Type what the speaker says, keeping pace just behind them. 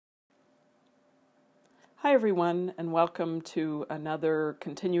Hi everyone, and welcome to another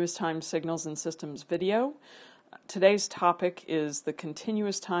continuous time signals and systems video. Today's topic is the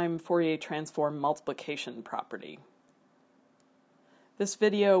continuous time Fourier transform multiplication property. This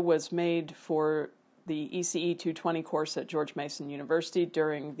video was made for the ECE 220 course at George Mason University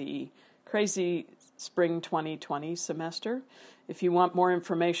during the crazy spring 2020 semester. If you want more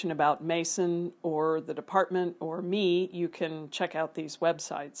information about Mason or the department or me, you can check out these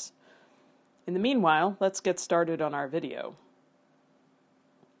websites. In the meanwhile, let's get started on our video.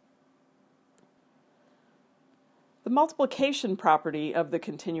 The multiplication property of the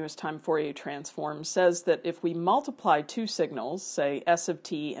continuous time Fourier transform says that if we multiply two signals, say S of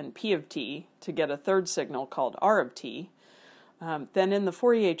t and P of t, to get a third signal called R of t, then in the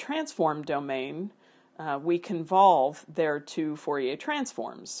Fourier transform domain, we convolve their two Fourier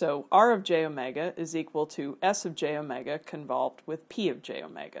transforms. So R of j omega is equal to S of j omega convolved with P of j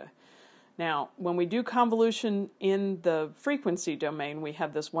omega. Now, when we do convolution in the frequency domain, we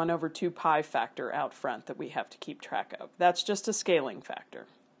have this 1 over 2 pi factor out front that we have to keep track of. That's just a scaling factor.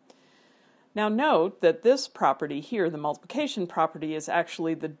 Now note that this property here, the multiplication property, is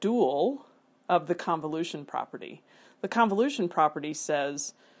actually the dual of the convolution property. The convolution property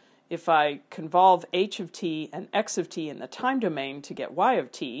says if I convolve h of t and x of t in the time domain to get y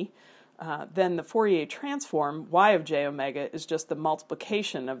of t, then the Fourier transform y of j omega is just the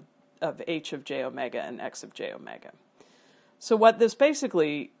multiplication of h of j omega and x of j omega. So what this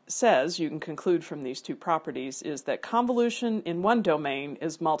basically says, you can conclude from these two properties, is that convolution in one domain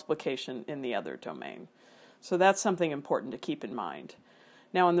is multiplication in the other domain. So that's something important to keep in mind.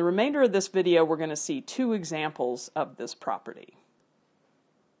 Now in the remainder of this video, we're going to see two examples of this property.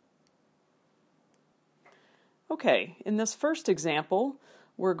 Okay, in this first example,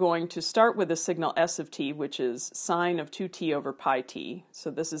 we're going to start with a signal S of t, which is sine of 2t over pi t. So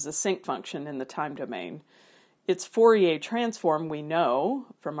this is a sinc function in the time domain. Its Fourier transform, we know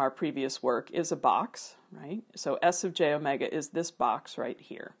from our previous work, is a box, right? So S of j omega is this box right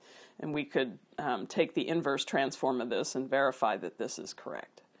here. And we could take the inverse transform of this and verify that this is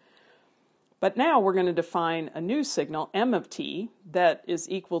correct. But now we're going to define a new signal, m of t, that is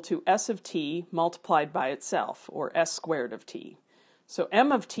equal to S of t multiplied by itself, or S squared of t. So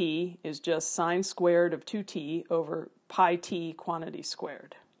m of t is just sine squared of 2t over pi t quantity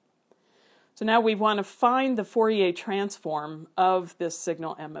squared. So now we want to find the Fourier transform of this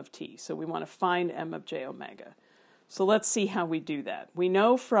signal m of t. So we want to find m of j omega. So let's see how we do that. We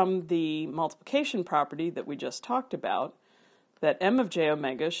know from the multiplication property that we just talked about that m of j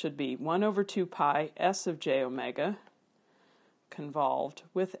omega should be 1 over 2 pi s of j omega convolved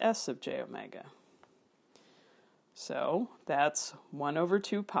with s of j omega. So that's 1 over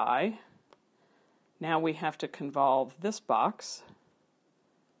 2 pi. Now we have to convolve this box.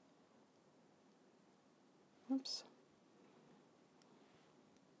 Oops.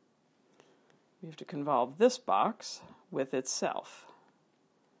 We have to convolve this box with itself.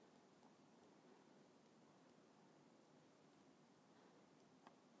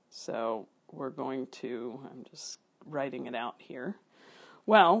 So we're going to, I'm just writing it out here.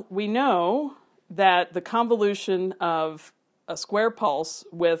 Well, we know that the convolution of a square pulse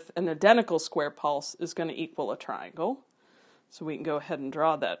with an identical square pulse is going to equal a triangle. So we can go ahead and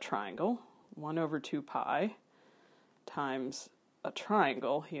draw that triangle. 1 over 2 pi times a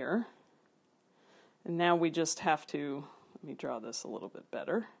triangle here. And now we just have to, let me draw this a little bit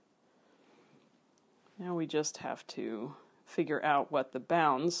better. Now we just have to figure out what the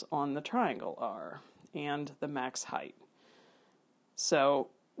bounds on the triangle are and the max height. So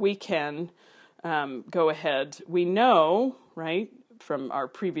we can go ahead. We know, right, from our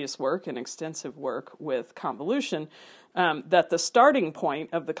previous work and extensive work with convolution, that the starting point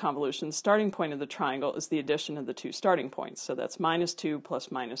of the convolution, starting point of the triangle, is the addition of the two starting points. So that's minus 2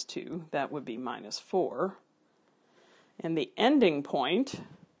 plus minus 2. That would be minus 4. And the ending point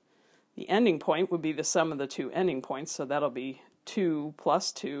would be the sum of the two ending points. So that'll be 2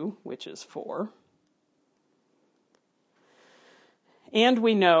 plus 2, which is 4. And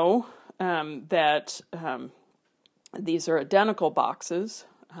we know that these are identical boxes,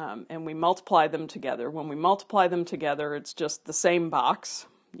 and we multiply them together. When we multiply them together, it's just the same box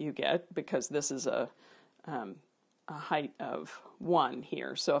you get, because this is a height of 1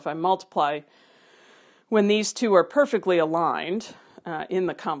 here. So if I multiply, when these two are perfectly aligned in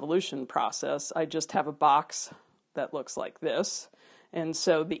the convolution process, I just have a box that looks like this. And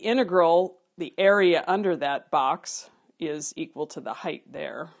so the integral, the area under that box, is equal to the height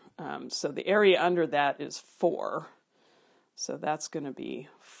there. So the area under that is 4. So that's going to be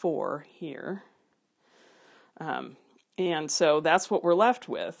 4 here. And so that's what we're left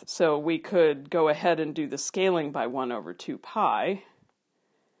with. So we could go ahead and do the scaling by 1 over 2 pi.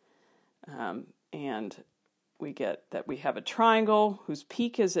 And we get that we have a triangle whose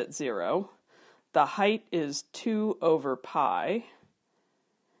peak is at 0. The height is 2 over pi.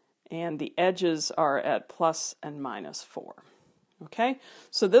 And the edges are at plus and minus 4. Okay,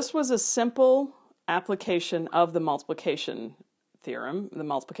 so this was a simple application of the multiplication theorem, the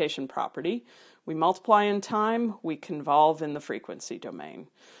multiplication property. We multiply in time, we convolve in the frequency domain.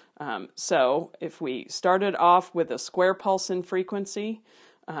 So if we started off with a square pulse in frequency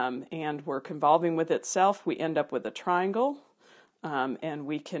and we're convolving with itself, we end up with a triangle. And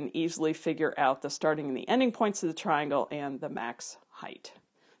we can easily figure out the starting and the ending points of the triangle and the max height.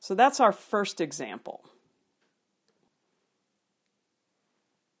 So that's our first example.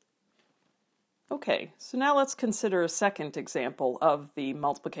 Okay, so now let's consider a second example of the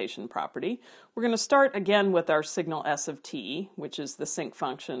multiplication property. We're going to start again with our signal S of t, which is the sinc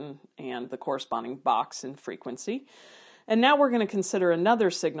function and the corresponding box in frequency. And now we're going to consider another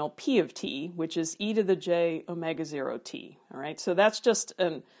signal, P of t, which is e to the j omega 0 t. All right, so that's just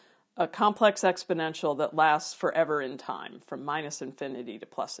a complex exponential that lasts forever in time, from minus infinity to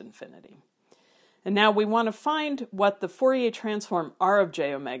plus infinity. And now we want to find what the Fourier transform R of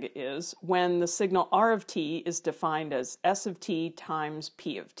j omega is when the signal R of t is defined as S of t times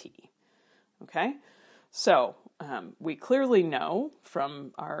P of t. Okay, so we clearly know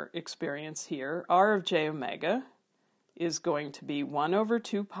from our experience here, R of j omega is going to be 1 over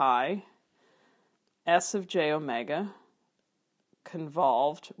 2 pi S of j omega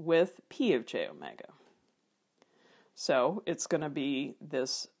convolved with P of j omega. So it's going to be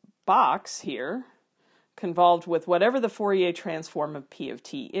this box here convolved with whatever the Fourier transform of P of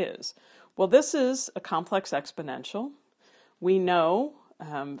t is. Well, this is a complex exponential. We know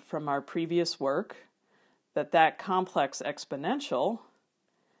from our previous work that that complex exponential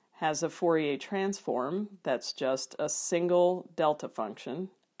has a Fourier transform that's just a single delta function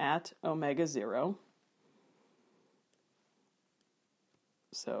at omega 0.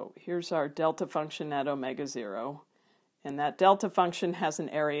 So here's our delta function at omega 0, and that delta function has an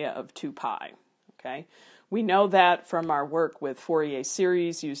area of 2 pi. Okay, we know that from our work with Fourier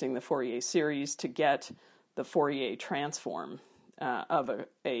series, using the Fourier series to get the Fourier transform of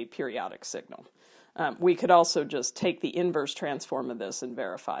a periodic signal. We could also just take the inverse transform of this and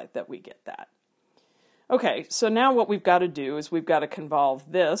verify that we get that. Okay, so now what we've got to do is we've got to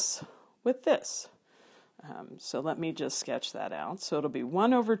convolve this with this. So let me just sketch that out. So it'll be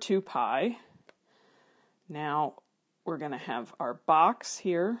 1 over 2 pi. Now we're going to have our box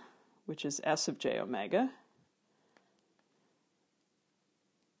here, which is S of j omega,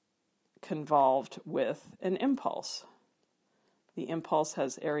 convolved with an impulse. The impulse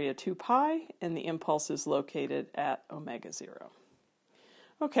has area 2 pi, and the impulse is located at omega 0.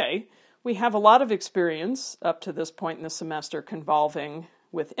 Okay, we have a lot of experience up to this point in the semester convolving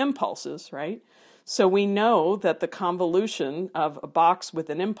with impulses, right? So we know that the convolution of a box with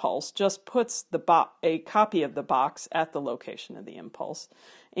an impulse just puts a copy of the box at the location of the impulse.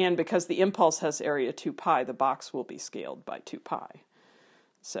 And because the impulse has area 2 pi, the box will be scaled by 2 pi.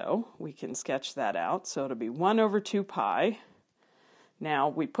 So we can sketch that out. So it'll be 1 over 2 pi. Now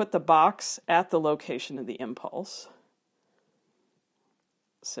we put the box at the location of the impulse.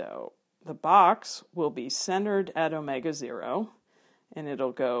 So the box will be centered at omega 0. And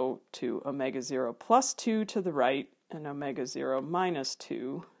it'll go to omega 0 plus 2 to the right and omega 0 minus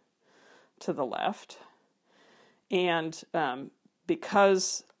 2 to the left. And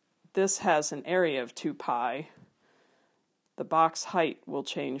because this has an area of 2 pi, the box height will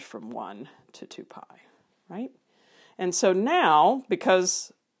change from 1 to 2 pi, right? And so now,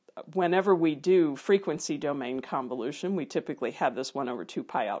 because whenever we do frequency domain convolution, we typically have this 1 over 2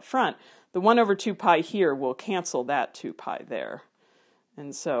 pi out front, the 1 over 2 pi here will cancel that 2 pi there.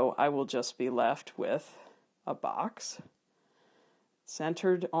 And so I will just be left with a box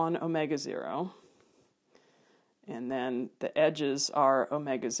centered on omega 0. And then the edges are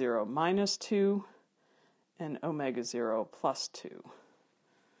omega 0 minus 2 and omega 0 plus 2.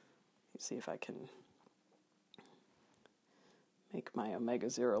 Let's see if I can make my omega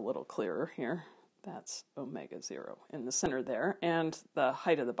 0 a little clearer here. That's omega 0 in the center there. And the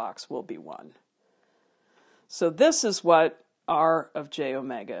height of the box will be 1. So this is what R of j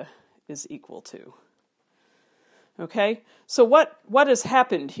omega is equal to. Okay, so what has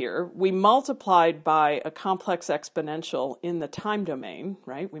happened here? We multiplied by a complex exponential in the time domain,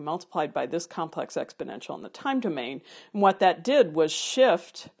 right? We multiplied by this complex exponential in the time domain, and what that did was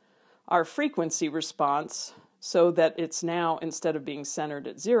shift our frequency response so that it's now, instead of being centered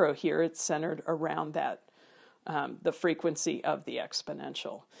at 0 here, it's centered around that the frequency of the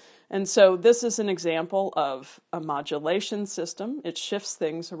exponential. And so this is an example of a modulation system. It shifts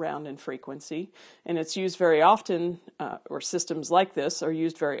things around in frequency, and it's used very often, or systems like this are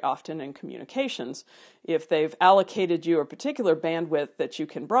used very often in communications. If they've allocated you a particular bandwidth that you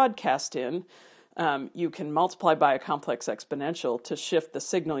can broadcast in, you can multiply by a complex exponential to shift the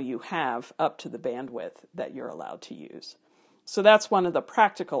signal you have up to the bandwidth that you're allowed to use. So that's one of the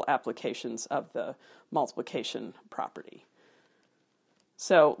practical applications of the multiplication property.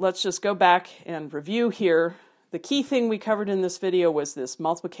 So let's just go back and review here. The key thing we covered in this video was this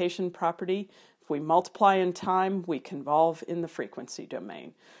multiplication property. If we multiply in time, we convolve in the frequency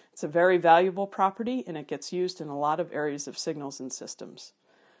domain. It's a very valuable property, and it gets used in a lot of areas of signals and systems.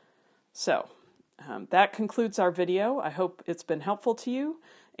 So that concludes our video. I hope it's been helpful to you.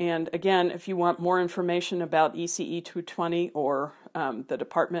 And again, if you want more information about ECE 220 or the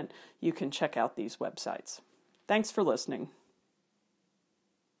department, you can check out these websites. Thanks for listening.